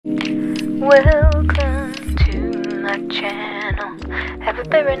Welcome to my channel. Have a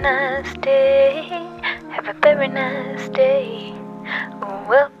very nice day. Have a very nice day.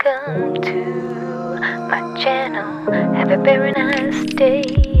 Welcome to my channel. Have a very nice day.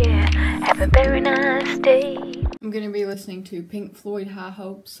 Yeah. Have a very nice day. I'm going to be listening to Pink Floyd High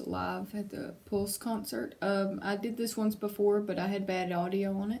Hopes live at the Pulse concert. I did this once before, but I had bad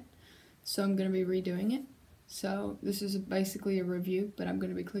audio on it, so I'm going to be redoing it. So this is basically a review, but I'm going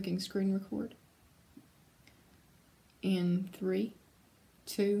to be clicking screen record. In 3,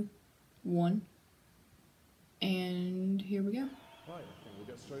 2, 1, and here we go. Right, I think we'll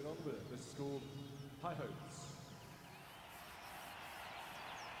get straight on with it. This is called High Hopes.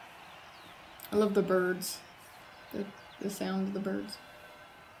 I love the birds, the sound of the birds.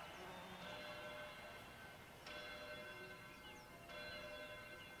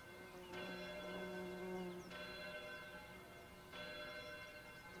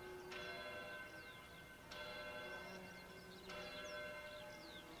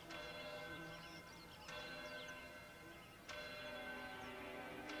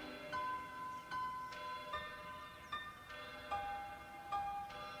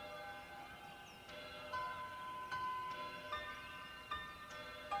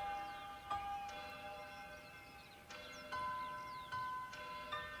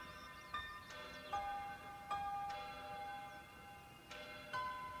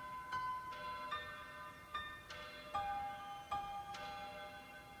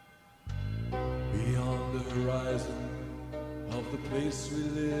 Beyond the horizon of the place we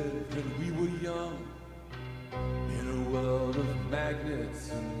lived when we were young, in a world of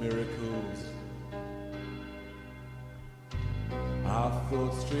magnets and miracles, our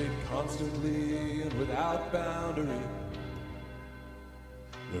thoughts strayed constantly and without boundary.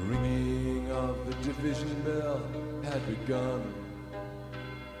 The ringing of the division bell had begun.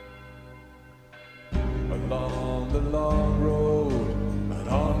 Along the long road and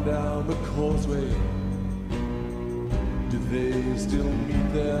on down the causeway, do they still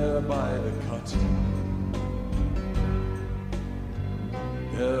meet there by the cut?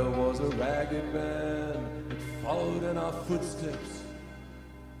 There was a ragged man that followed in our footsteps,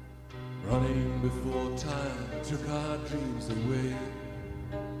 running before time took our dreams away,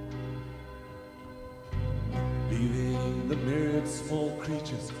 leaving the myriad small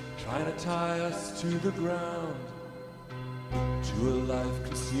creatures trying to tie us to the ground, to a life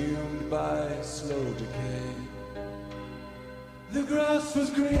consumed by slow decay. The grass was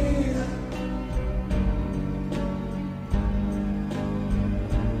green,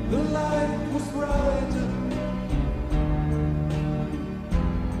 the light was bright,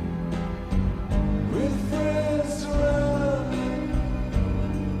 with friends surrounding,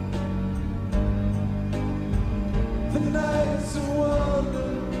 the nights of wonder.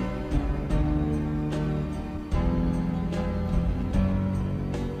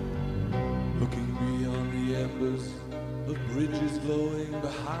 Looking beyond the embers of bridges glowing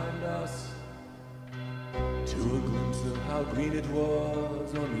behind us, to a glimpse of how green it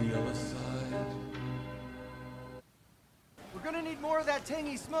was on the other side. We're gonna need more of that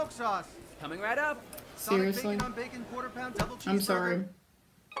tangy smoke sauce. Coming right up. Sonic Seriously? bacon on bacon, quarter-pound double cheeseburger. I'm sorry.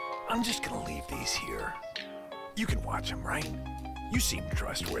 I'm just gonna leave these here. You can watch them, right? You seem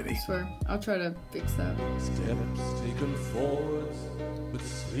trustworthy. I swear, I'll try to fix that. Steps taken forwards, but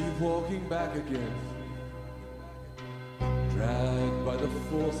sleepwalking back again, dragged by the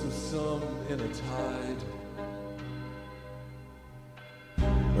force of some inner tide.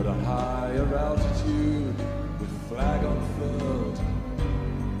 At a higher altitude, with flag unfurled,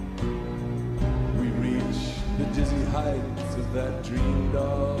 we reach the dizzy heights of that dreamed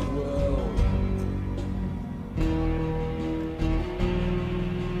of world.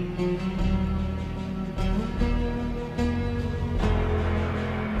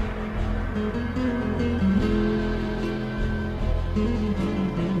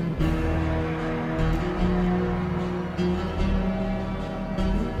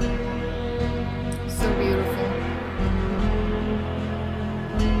 So beautiful.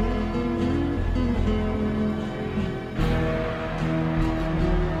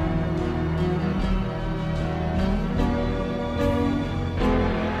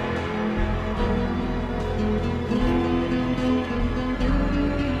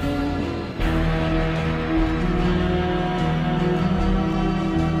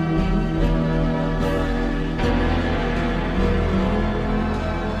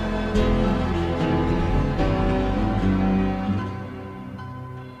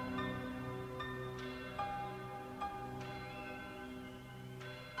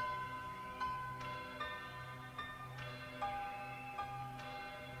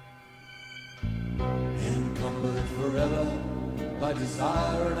 numbered forever by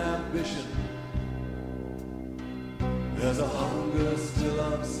desire and ambition. There's a hunger still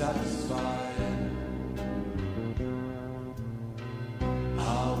unsatisfied.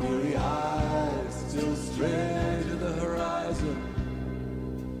 Our weary eyes still stray to the horizon,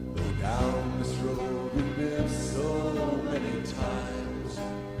 though down this road we've been so many times.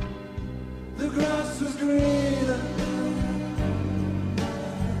 The grass was greener,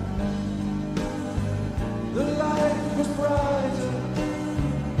 the light was brighter,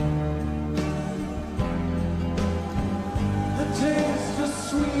 the taste was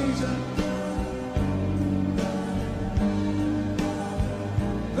sweeter,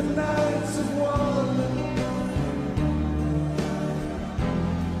 the nights of wonder,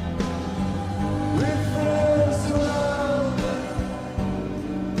 with friends surrounded,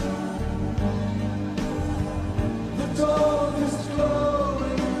 the dawn is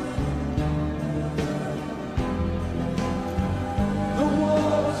glowing, the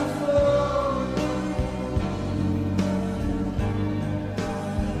water flowing,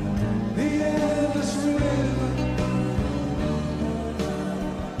 the endless river,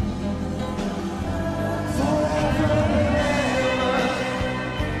 forever and ever.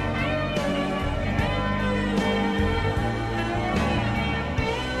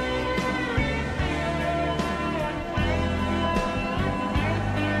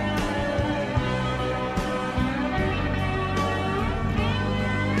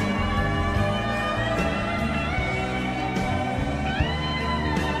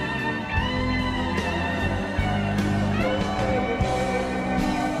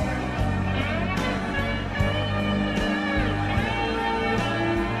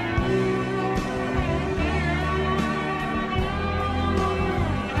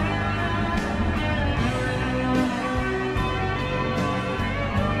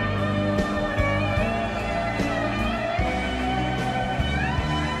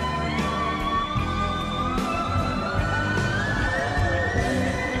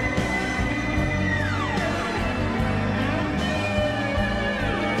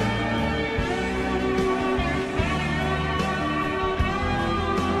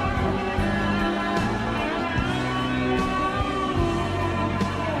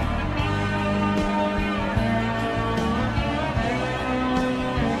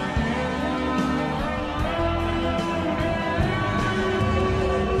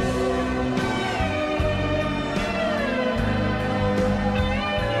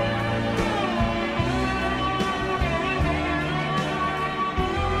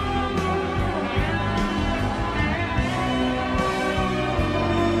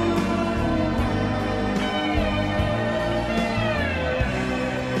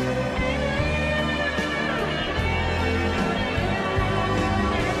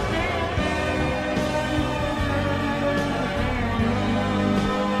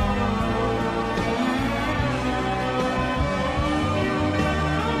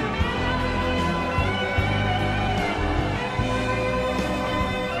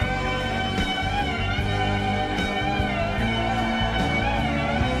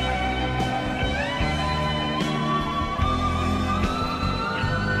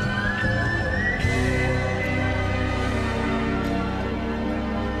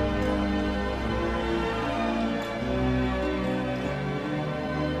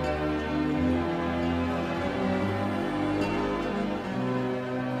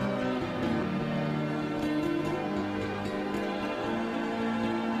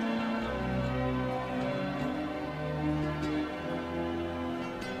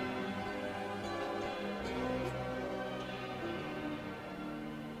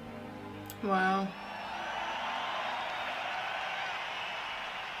 Wow.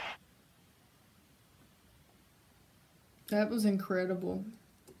 That was incredible.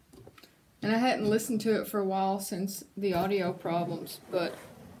 And I hadn't listened to it for a while since the audio problems, but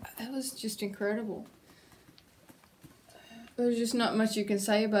that was just incredible. There's just not much you can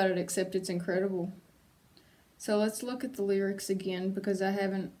say about it except it's incredible. So let's look at the lyrics again because I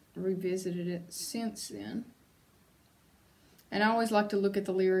haven't revisited it since then. And I always like to look at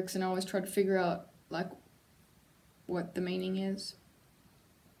the lyrics and I always try to figure out like what the meaning is.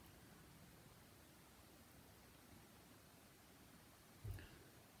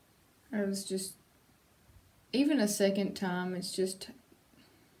 It was just, even a second time, it's just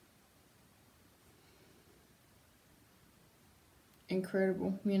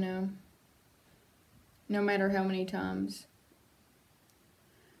incredible, you know, no matter how many times.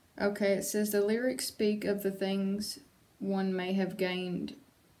 Okay, it says the lyrics speak of the things one may have gained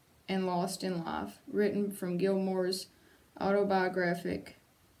and lost in life. Written from Gilmore's autobiographic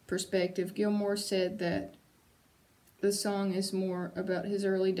perspective, Gilmore said that the song is more about his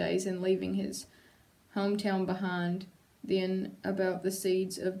early days and leaving his hometown behind than about the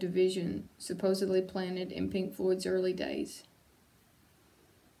seeds of division supposedly planted in Pink Floyd's early days.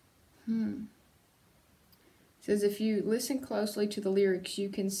 It says if you listen closely to the lyrics, you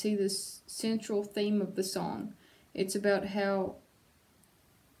can see the central theme of the song. It's about how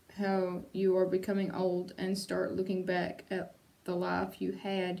you are becoming old and start looking back at the life you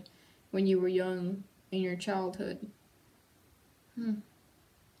had when you were young in your childhood. And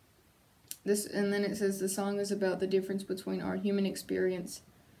then it says the song is about the difference between our human experience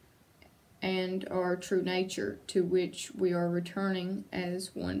and our true nature, to which we are returning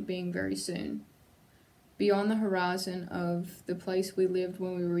as one being very soon. Beyond the horizon of the place we lived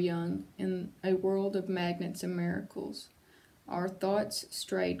when we were young, in a world of magnets and miracles, our thoughts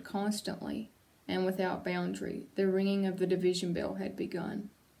strayed constantly and without boundary. The ringing of the division bell had begun.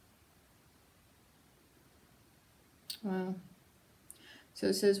 Wow. So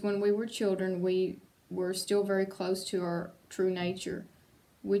it says, when we were children, we were still very close to our true nature,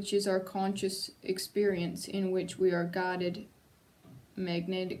 which is our conscious experience in which we are guided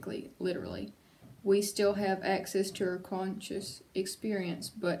magnetically, literally. We still have access to our conscious experience,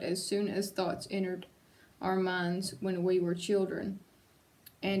 but as soon as thoughts entered our minds when we were children,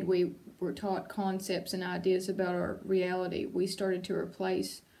 and we were taught concepts and ideas about our reality, we started to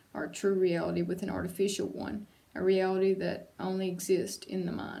replace our true reality with an artificial one, a reality that only exists in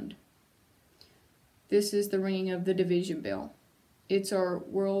the mind. This is the ringing of the division bell. It's our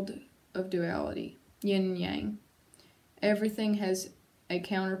world of duality, yin and yang. Everything has a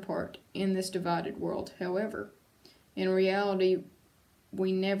counterpart in this divided world. However, in reality,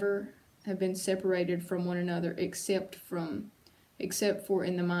 we never have been separated from one another except for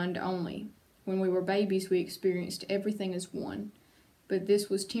in the mind only. When we were babies, we experienced everything as one, but this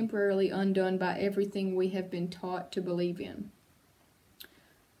was temporarily undone by everything we have been taught to believe in.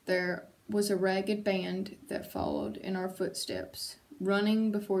 There was a ragged band that followed in our footsteps,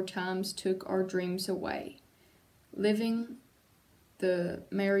 running before times took our dreams away, living the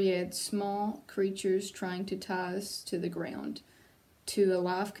myriad small creatures trying to tie us to the ground, to a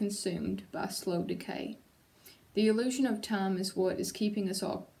life consumed by slow decay. The illusion of time is what is keeping us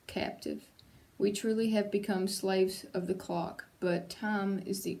all captive. We truly have become slaves of the clock, but time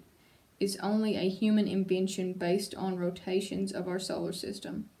is only a human invention based on rotations of our solar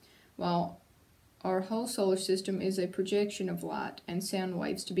system, while our whole solar system is a projection of light and sound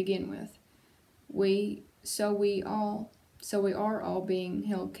waves to begin with. We are all being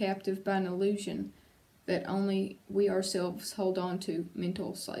held captive by an illusion that only we ourselves hold on to,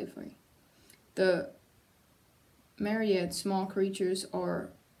 mental slavery. The myriad small creatures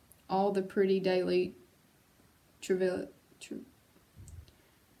are all the pretty daily trivialities?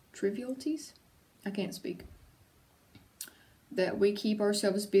 I can't speak. That we keep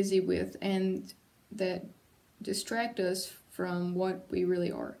ourselves busy with and that distract us from what we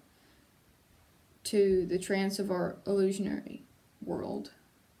really are, to the trance of our illusionary world,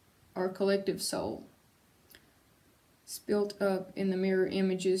 our collective soul, built up in the mirror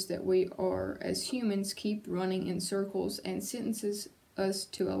images that we are as humans, keep running in circles and sentences us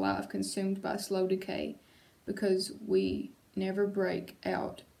to a life consumed by slow decay, because we never break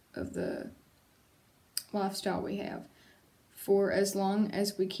out of the lifestyle we have. For as long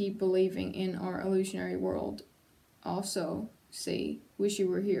as we keep believing in our illusionary world, also see Wish You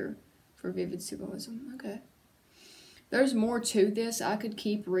Were Here for vivid symbolism. Okay. There's more to this. I could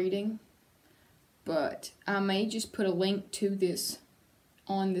keep reading, but I may just put a link to this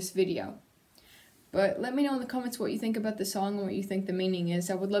on this video. But let me know in the comments what you think about the song and what you think the meaning is.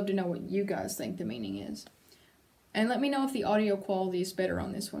 I would love to know what you guys think the meaning is. And let me know if the audio quality is better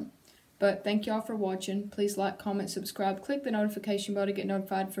on this one. But thank y'all for watching. Please like, comment, subscribe, click the notification bell to get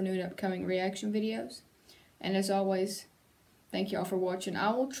notified for new and upcoming reaction videos. And as always, thank y'all for watching.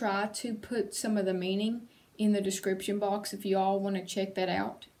 I will try to put some of the meaning in the description box if y'all want to check that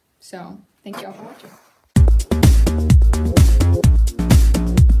out. So, thank y'all for watching.